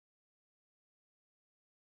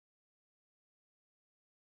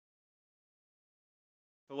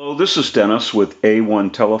Hello, this is Dennis with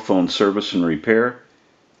A1 Telephone Service and Repair,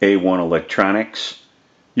 A1 Electronics.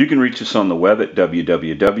 You can reach us on the web at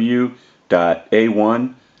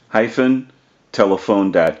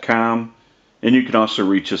www.a1-telephone.com, and you can also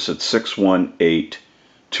reach us at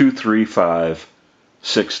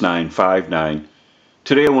 618-235-6959.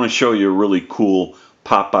 Today I want to show you a really cool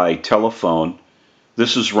POPEYE telephone.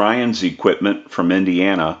 This is Ryan's equipment from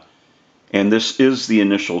Indiana, and this is the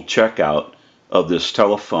initial checkout of this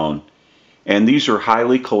telephone. And these are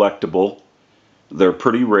highly collectible. They're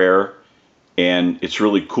pretty rare, and it's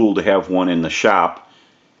really cool to have one in the shop.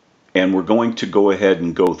 And we're going to go ahead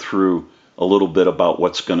and go through a little bit about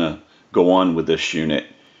what's going to go on with this unit.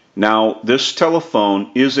 Now, this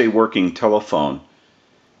telephone is a working telephone.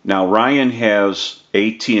 Now, Ryan has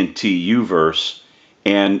AT&T UVerse,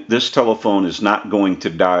 and this telephone is not going to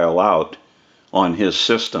dial out on his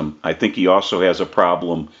system. I think he also has a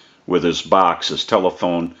problem with his box, his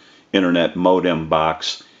telephone internet modem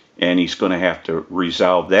box, and he's going to have to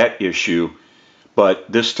resolve that issue.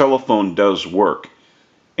 But this telephone does work,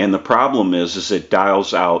 and the problem is it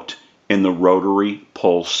dials out in the rotary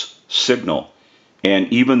pulse signal.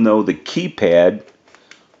 And even though the keypad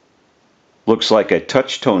looks like a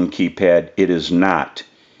touch-tone keypad, it is not.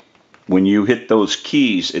 When you hit those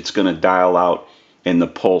keys, it's going to dial out in the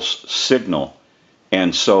pulse signal,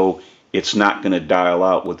 and so it's not going to dial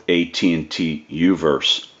out with AT&T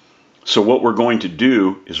UVerse. So what we're going to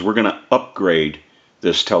do is we're going to upgrade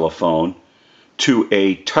this telephone to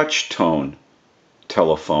a touch-tone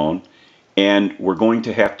telephone, and we're going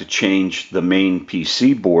to have to change the main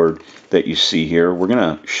PC board that you see here. We're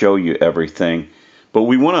going to show you everything, but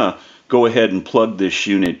we want to go ahead and plug this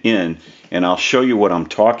unit in, and I'll show you what I'm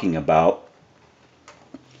talking about.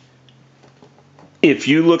 If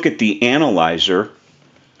you look at the analyzer,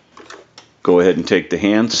 go ahead and take the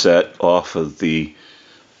handset off of the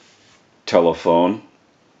telephone.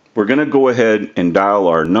 We're going to go ahead and dial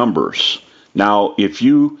our numbers. Now, I'm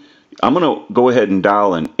going to go ahead and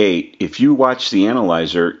dial an 8. If you watch the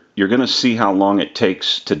analyzer, you're going to see how long it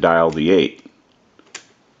takes to dial the 8.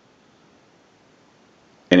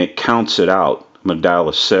 And it counts it out. I'm going to dial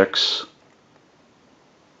a 6,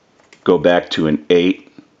 go back to an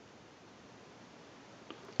 8.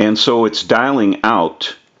 And so it's dialing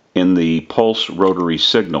out in the pulse rotary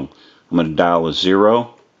signal. I'm going to dial a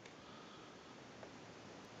 0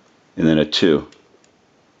 and then a 2.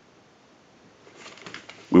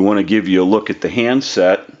 We want to give you a look at the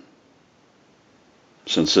handset,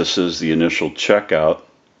 since this is the initial checkout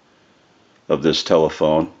of this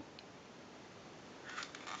telephone.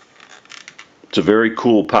 It's a very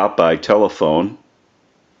cool POPEYE telephone.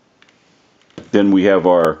 Then we have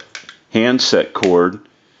our handset cord,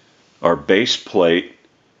 our base plate,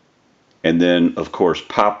 and then, of course,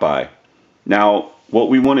 POPEYE. Now, what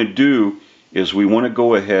we want to do is we want to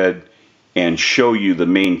go ahead and show you the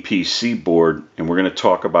main PC board, and we're going to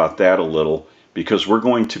talk about that a little because we're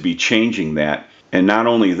going to be changing that. And not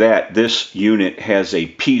only that, this unit has a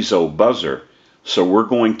piezo buzzer, so we're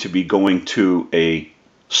going to be going to a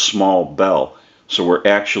small bell. So we're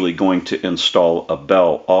actually going to install a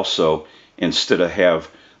bell also instead of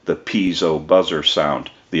have the piezo buzzer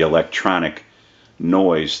sound, the electronic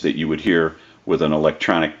noise that you would hear with an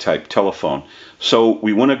electronic type telephone. So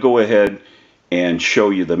we want to go ahead and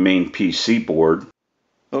show you the main PC board.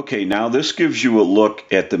 Okay, now this gives you a look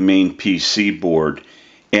at the main PC board,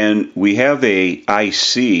 and we have a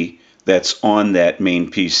IC that's on that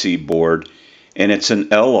main PC board, and it's an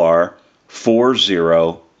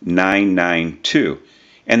LR40992,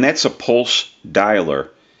 and that's a pulse dialer,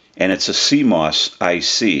 and it's a CMOS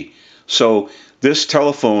IC. So this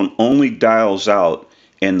telephone only dials out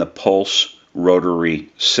in the pulse rotary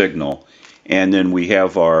signal. And then we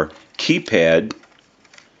have our keypad.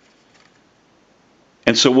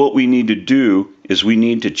 And so what we need to do is we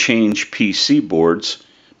need to change PC boards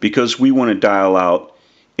because we want to dial out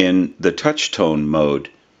in the touch tone mode.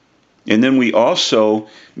 And then we also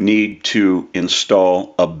need to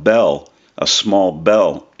install a bell, a small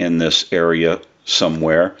bell in this area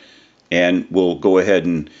somewhere. And we'll go ahead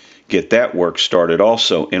and get that work started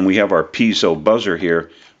also. And we have our piezo buzzer here,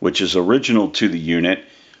 which is original to the unit,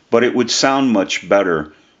 but it would sound much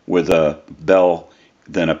better with a bell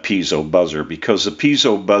than a piezo buzzer, because the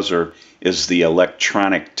piezo buzzer is the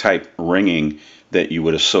electronic type ringing that you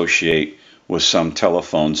would associate with some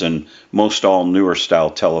telephones, and most all newer style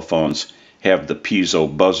telephones have the piezo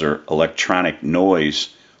buzzer electronic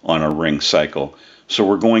noise on a ring cycle. So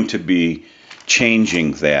we're going to be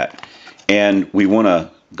changing that, and we want to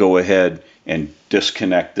go ahead and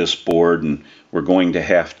disconnect this board, and we're going to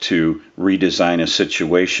have to redesign a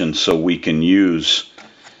situation so we can use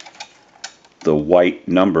the white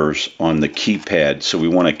numbers on the keypad. So we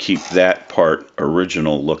want to keep that part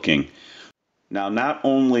original looking. Now, not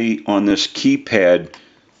only on this keypad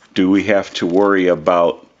do we have to worry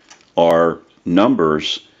about our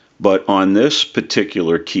numbers, but on this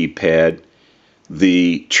particular keypad,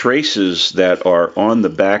 the traces that are on the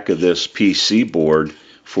back of this PC board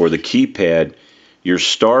for the keypad, your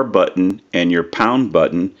star button and your pound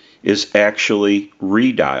button is actually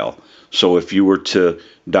redial. So if you were to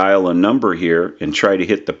dial a number here and try to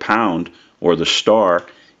hit the pound or the star,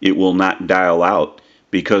 it will not dial out,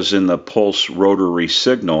 because in the pulse rotary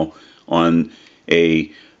signal on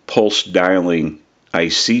a pulse dialing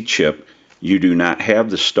IC chip, you do not have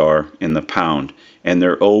the star and the pound, and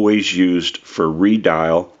they're always used for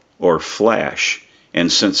redial or flash.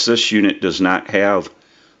 And since this unit does not have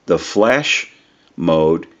the flash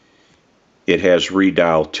mode, it has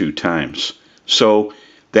redial 2 times. So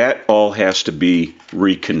that all has to be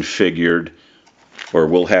reconfigured, or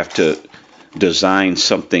we'll have to design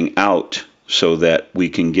something out so that we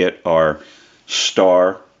can get our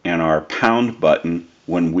star and our pound button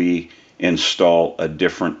when we install a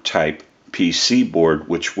different type PC board,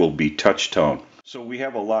 which will be touch tone. So we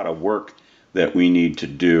have a lot of work that we need to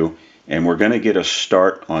do, and we're going to get a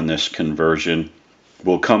start on this conversion.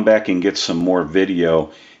 We'll come back and get some more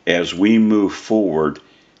video as we move forward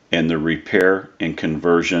in the repair and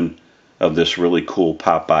conversion of this really cool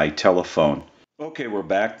POPEYE telephone. Okay, we're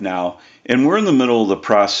back now, and we're in the middle of the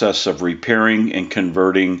process of repairing and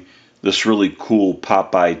converting this really cool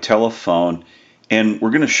POPEYE telephone, and we're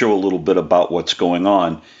going to show a little bit about what's going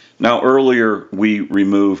on. Now, earlier we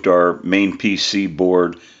removed our main PC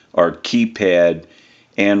board, our keypad,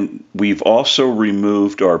 and we've also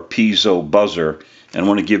removed our piezo buzzer. And I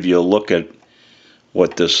want to give you a look at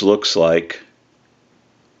what this looks like.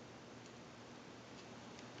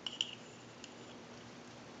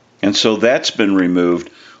 And so that's been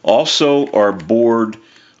removed. Also, our board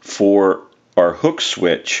for our hook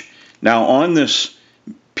switch. Now, on this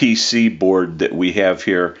PC board that we have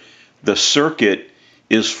here, the circuit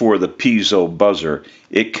is for the piezo buzzer.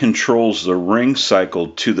 It controls the ring cycle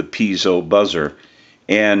to the piezo buzzer.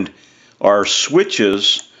 And our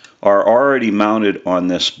switches are already mounted on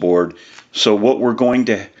this board. So what we're going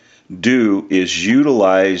to do is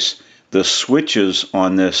utilize the switches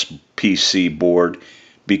on this PC board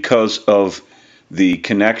because of the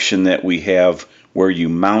connection that we have where you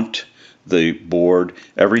mount the board.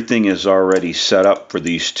 Everything is already set up for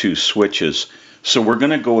these 2 switches. So we're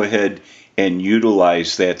going to go ahead and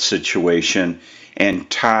utilize that situation and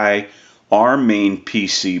tie our main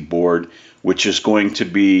PC board, which is going to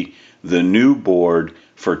be the new board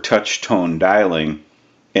for touch tone dialing,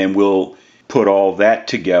 and we'll put all that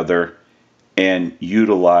together and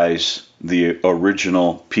utilize the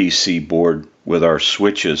original PC board with our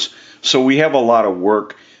switches. So we have a lot of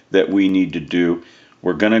work that we need to do.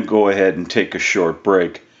 We're going to go ahead and take a short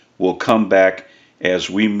break. We'll come back as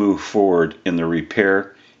we move forward in the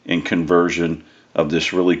repair and conversion of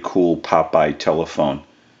this really cool POPEYE telephone.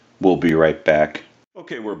 We'll be right back.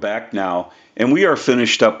 Okay, we're back now, and we are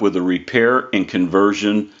finished up with the repair and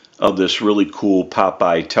conversion of this really cool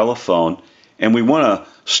POPEYE telephone, and we want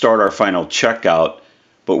to start our final checkout,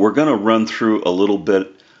 but we're going to run through a little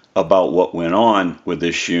bit about what went on with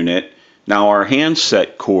this unit. Now, our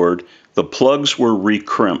handset cord, the plugs were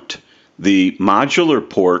recrimped. The modular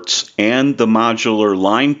ports and the modular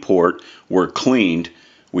line port were cleaned.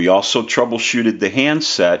 We also troubleshooted the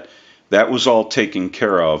handset. That was all taken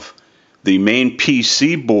care of. The main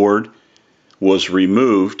PC board was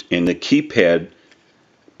removed in the keypad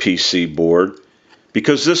PC board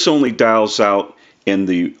because this only dials out in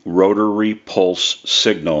the rotary pulse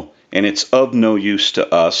signal, and it's of no use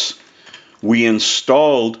to us. We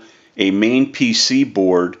installed a main PC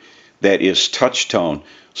board that is touch tone,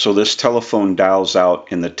 so this telephone dials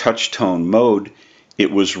out in the touch tone mode.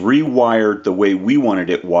 It was rewired the way we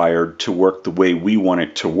wanted it wired to work the way we want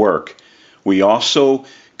it to work. We also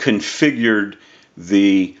configured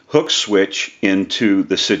the hook switch into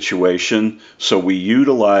the situation, so we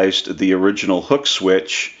utilized the original hook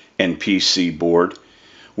switch and PC board.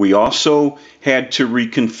 We also had to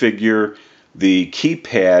reconfigure the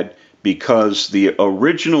keypad because the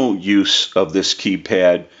original use of this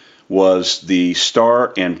keypad was the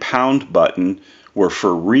star and pound button were for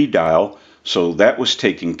redial, so that was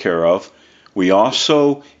taken care of. We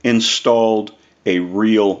also installed a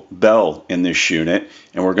real bell in this unit,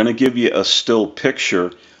 and we're going to give you a still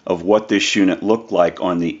picture of what this unit looked like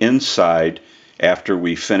on the inside after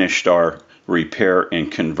we finished our repair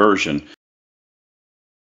and conversion.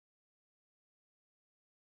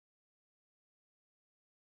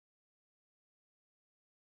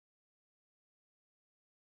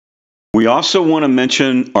 We also want to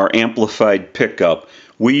mention our amplified pickup.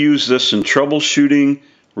 We use this in troubleshooting,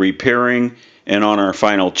 repairing, and on our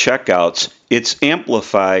final checkouts. It's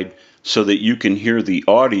amplified so that you can hear the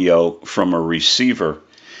audio from a receiver.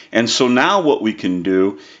 And so now what we can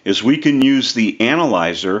do is we can use the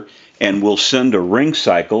analyzer and we'll send a ring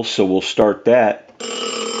cycle. So we'll start that.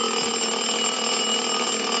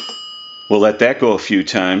 We'll let that go a few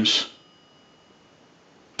times.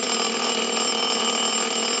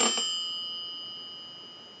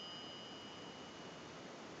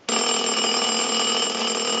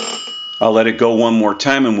 I'll let it go one more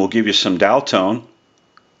time and we'll give you some dial tone.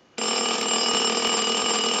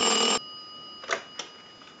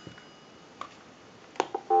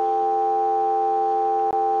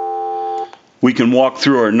 We can walk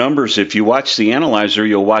through our numbers. If you watch the analyzer,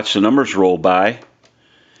 you'll watch the numbers roll by,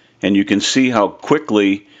 and you can see how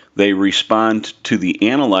quickly they respond to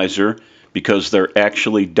the analyzer because they're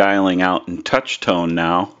actually dialing out in touch tone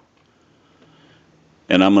now.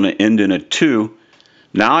 And I'm going to end in a 2.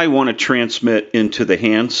 Now I want to transmit into the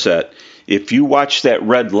handset. If you watch that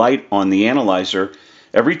red light on the analyzer,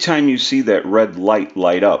 every time you see that red light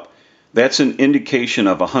light up, that's an indication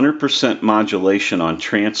of 100% modulation on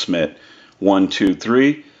transmit. 1, 2,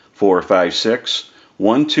 3, 4, 5, 6.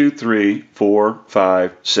 1, 2, 3, 4,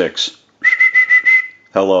 5, 6.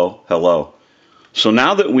 Hello, hello. So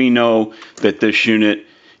now that we know that this unit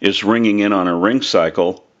is ringing in on a ring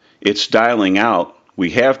cycle, it's dialing out,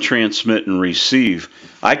 we have transmit and receive.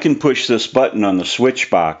 I can push this button on the switch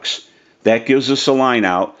box. That gives us a line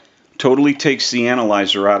out, totally takes the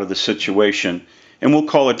analyzer out of the situation, and we'll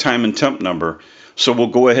call a time and temp number. So we'll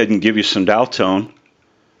go ahead and give you some dial tone.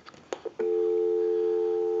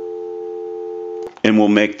 And we'll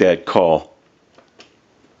make that call.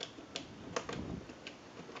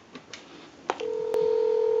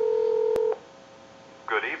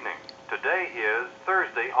 Good evening. Today is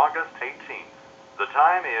Thursday, August 18th. The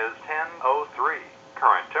time is 10:03.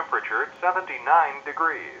 Current temperature 79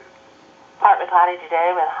 degrees. Partly cloudy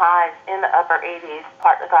today with highs in the upper 80s.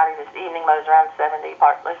 Partly cloudy this evening, lows around 70.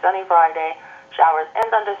 Partly sunny Friday. Showers and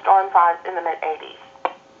thunderstorms, highs in the mid-80s.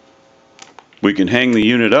 We can hang the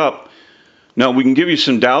unit up. Now we can give you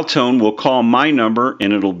some dial tone. We'll call my number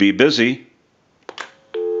and it'll be busy.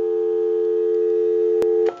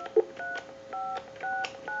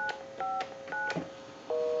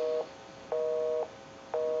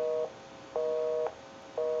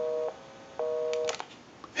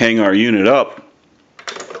 Hang our unit up.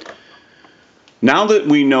 Now that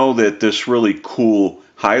we know that this really cool,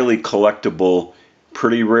 highly collectible,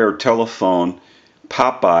 pretty rare telephone,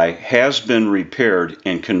 POPEYE, has been repaired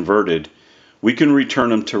and converted, we can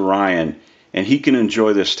return him to Ryan and he can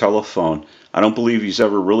enjoy this telephone. I don't believe he's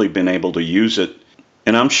ever really been able to use it.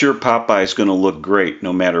 And I'm sure POPEYE is going to look great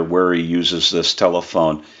no matter where he uses this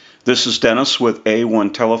telephone. This is Dennis with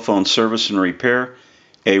A1 Telephone Service and Repair,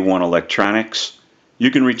 A1 Electronics.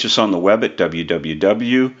 You can reach us on the web at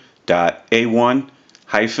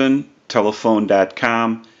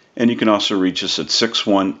www.a1-telephone.com, and you can also reach us at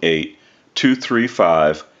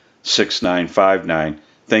 618-235-6959.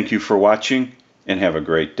 Thank you for watching and have a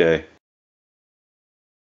great day.